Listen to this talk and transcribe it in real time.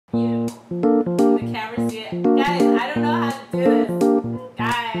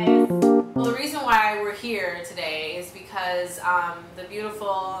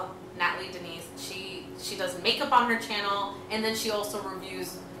she does makeup on her channel, and then she also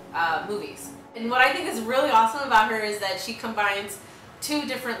reviews movies. And what I think is really awesome about her is that she combines two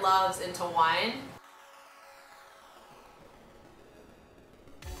different loves into one.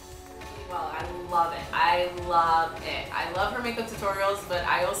 Well, I love it. I love it. I love her makeup tutorials, but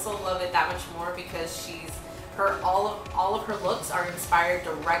I also love it that much more because all of her looks are inspired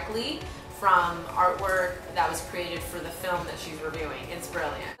directly from artwork that was created for the film that she's reviewing. It's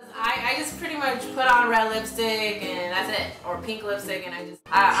brilliant. I just pretty much put on red lipstick and that's it, or pink lipstick, and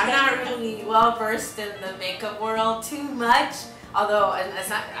I'm not really well versed in the makeup world too much. Although it's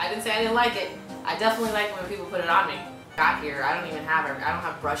not, I didn't say I didn't like it. I definitely like when people put it on me. Got here, I don't even have it. I don't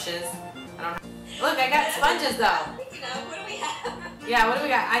have brushes. Look, I got sponges though. What do we have? Yeah, what do we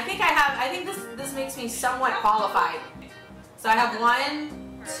got? I think this makes me somewhat qualified. So I have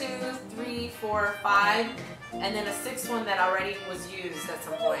 1, 2, 3, 4, 5, and then a 6th one that already was used at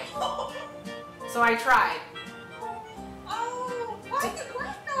some point. So I tried. Oh, why is it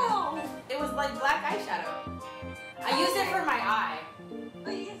black though? It was like black eyeshadow. I used it for my eye.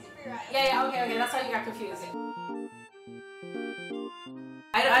 Oh, you used it for your eye. Yeah, okay, that's how you got confused.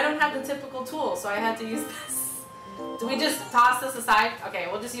 I don't have the typical tool, so I had to use this. Do we just toss this aside? Okay,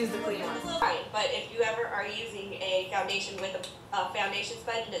 we'll just use the clean one. Right, but if you ever are using a foundation with a foundation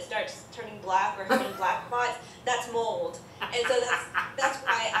sponge and it starts turning black or having black spots, that's mold. And so that's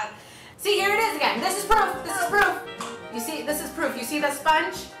why I'm... See, here it is again. This is proof. This is proof. You see, this is proof. You see the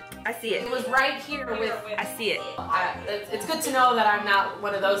sponge? I see it. It was right here with... I see it. It's good to know that I'm not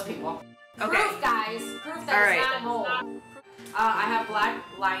one of those people. Okay. Proof, guys. Proof that it's not mold. I have black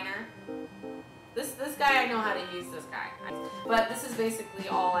liner. This guy, I know how to use this guy. But this is basically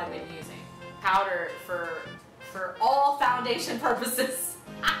all I've been using. Powder for all foundation purposes.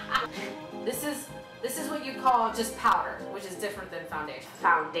 This is what you call just powder, which is different than foundation.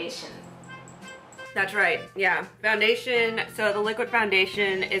 Foundation. That's right, yeah. Foundation, so the liquid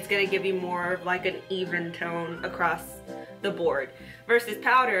foundation is gonna give you more of like an even tone across the board. Versus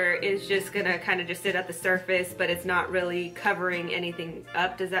powder is just gonna kind of just sit at the surface, but it's not really covering anything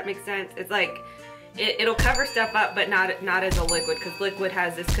up. Does that make sense? It's like, it'll cover stuff up, but not as a liquid, because liquid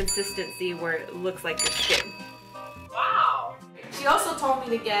has this consistency where it looks like your skin. Wow. She also told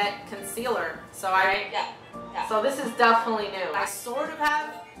me to get concealer, so Yeah. So this is definitely new. I sort of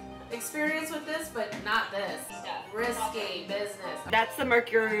have experience with this, but not this. Risky business. That's the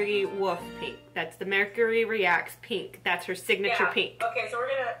Mercury Wolff pink. That's the Mercury Reacts pink. That's her signature pink. Okay, so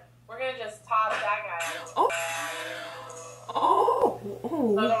we're gonna just toss that guy. Oh. Oh.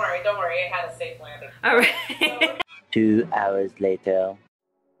 Oh. No, don't worry. It had a safe landing. All right. 2 hours later.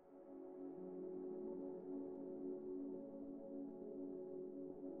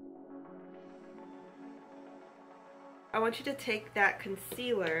 I want you to take that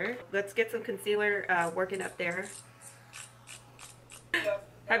concealer. Let's get some concealer working up there.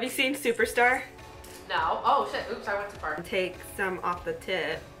 Have you seen Superstar? No. Oh shit. Oops, I went too far. Take some off the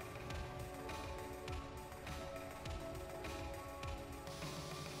tip.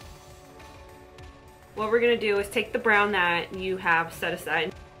 What we're gonna do is take the brown that you have set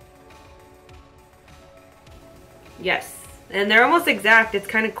aside. Yes. And they're almost exact. It's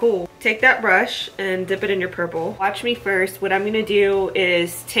kind of cool. Take that brush and dip it in your purple. Watch me first. What I'm going to do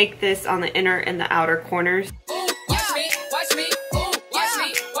is take this on the inner and the outer corners. Ooh, watch me, watch me, ooh, watch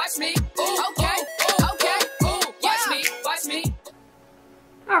me, watch me, ooh, okay, ooh, watch me.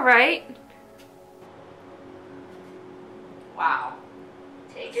 All right. Wow.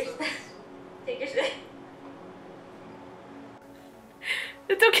 Take your space.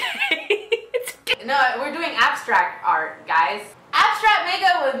 It's okay. It's okay. No, we're doing abstract art, guys. Abstract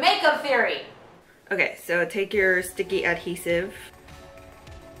makeup with makeup theory. Okay, so take your sticky adhesive.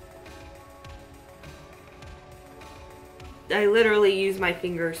 I literally use my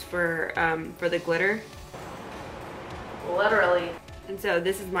fingers for the glitter. Literally. And so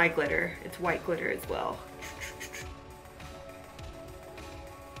this is my glitter. It's white glitter as well.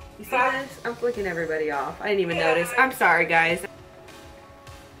 You see this? I'm flicking everybody off. I didn't even notice. I'm sorry, guys.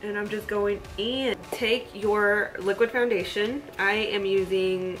 And I'm just going in. Take your liquid foundation. I am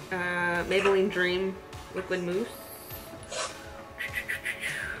using Maybelline Dream Liquid Mousse.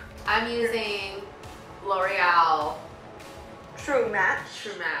 I'm using L'Oreal True Match.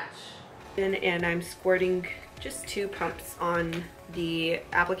 True Match. And I'm squirting just 2 pumps on the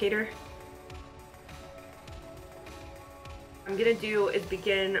applicator. What I'm gonna do is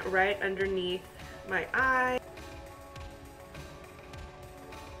begin right underneath my eye.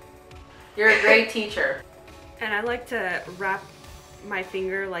 You're a great teacher. And I like to wrap my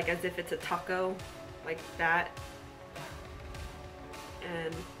finger like as if it's a taco, like that.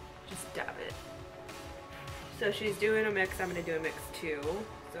 And just dab it. So she's doing a mix, I'm gonna do a mix too.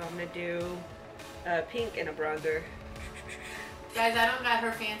 So I'm gonna do a pink and a bronzer. Guys, I don't got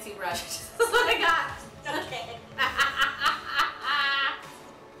her fancy brush. This is what I got. Okay.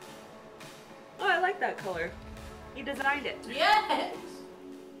 Oh, I like that color. You designed it. Yes!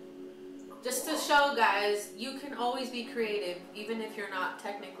 Just to show guys, you can always be creative. Even if you're not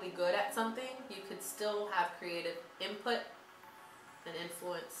technically good at something, you could still have creative input and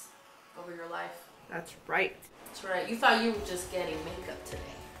influence over your life. That's right. That's right. You thought you were just getting makeup today.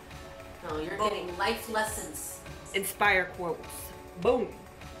 No, you're getting life lessons. Inspire quotes. Boom.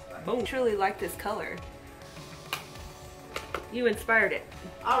 Boom. Truly like this color. You inspired it.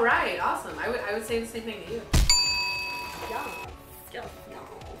 All right, awesome. I would say the same thing to you. Yeah.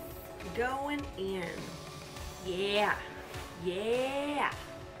 Going in. Yeah. Yeah.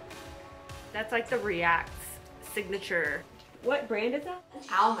 That's like the React's signature. What brand is that?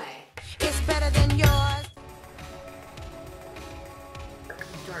 Alme. It's better than yours.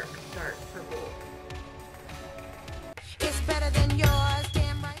 Dark purple. It's better than yours.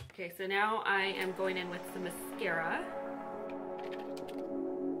 Damn right. Okay, so now I am going in with some mascara.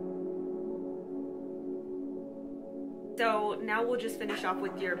 So now we'll just finish off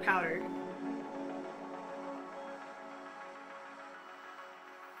with your powder.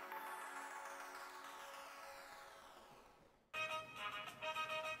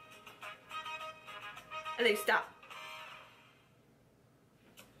 And then stop.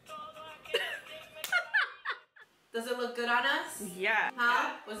 Does it look good on us? Yeah.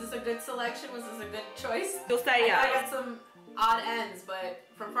 Huh? Was this a good selection? Was this a good choice? You'll say I yes. got some odd ends, but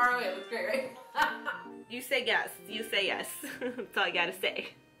from far away it looks great, right? You say yes. You say yes. That's all I gotta say.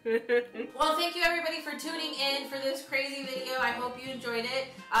 Well, thank you everybody for tuning in for this crazy video. I hope you enjoyed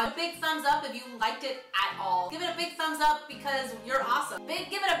it. A big thumbs up if you liked it at all. Give it a big thumbs up because you're awesome. Give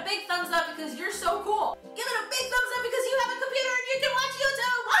it a big thumbs up because you're so cool. Give it a big thumbs up because you have a computer and you can watch YouTube.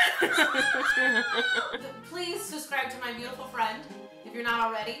 Please subscribe to my beautiful friend if you're not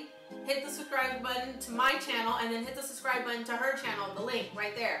already. Hit the subscribe button to my channel and then hit the subscribe button to her channel, the link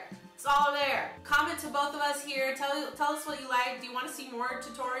right there. It's all there. Comment to both of us here. Tell us what you like. Do you want to see more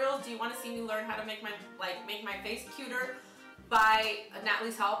tutorials? Do you want to see me learn how to make my face cuter by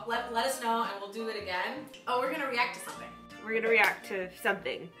Natly's help? Let us know and we'll do it again. Oh, we're gonna react to something. We're gonna react to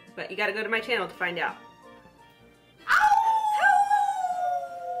something, but you gotta go to my channel to find out.